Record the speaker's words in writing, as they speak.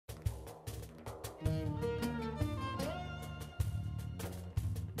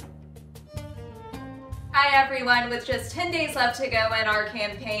Hi everyone, with just 10 days left to go in our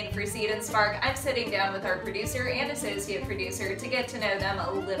campaign for Seed and Spark, I'm sitting down with our producer and associate producer to get to know them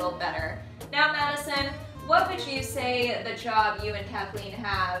a little better. Now Madison, what would you say the job you and Kathleen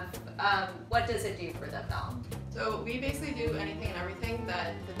have, what does it do for the film? So we basically do anything and everything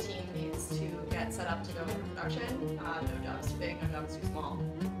that the team needs to get set up to go into production. No job is too big, no job is too small.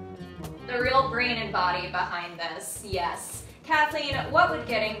 The real brain and body behind this, yes. Kathleen, what would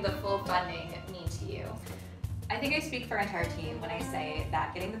getting the full funding mean to you? I think I speak for our entire team when I say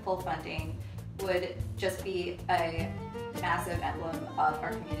that getting the full funding would just be a massive emblem of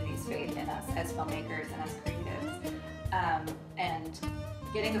our community's faith in us as filmmakers and as creatives. And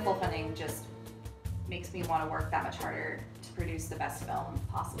getting the full funding just makes me want to work that much harder to produce the best film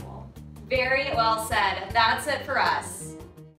possible. Very well said. That's it for us.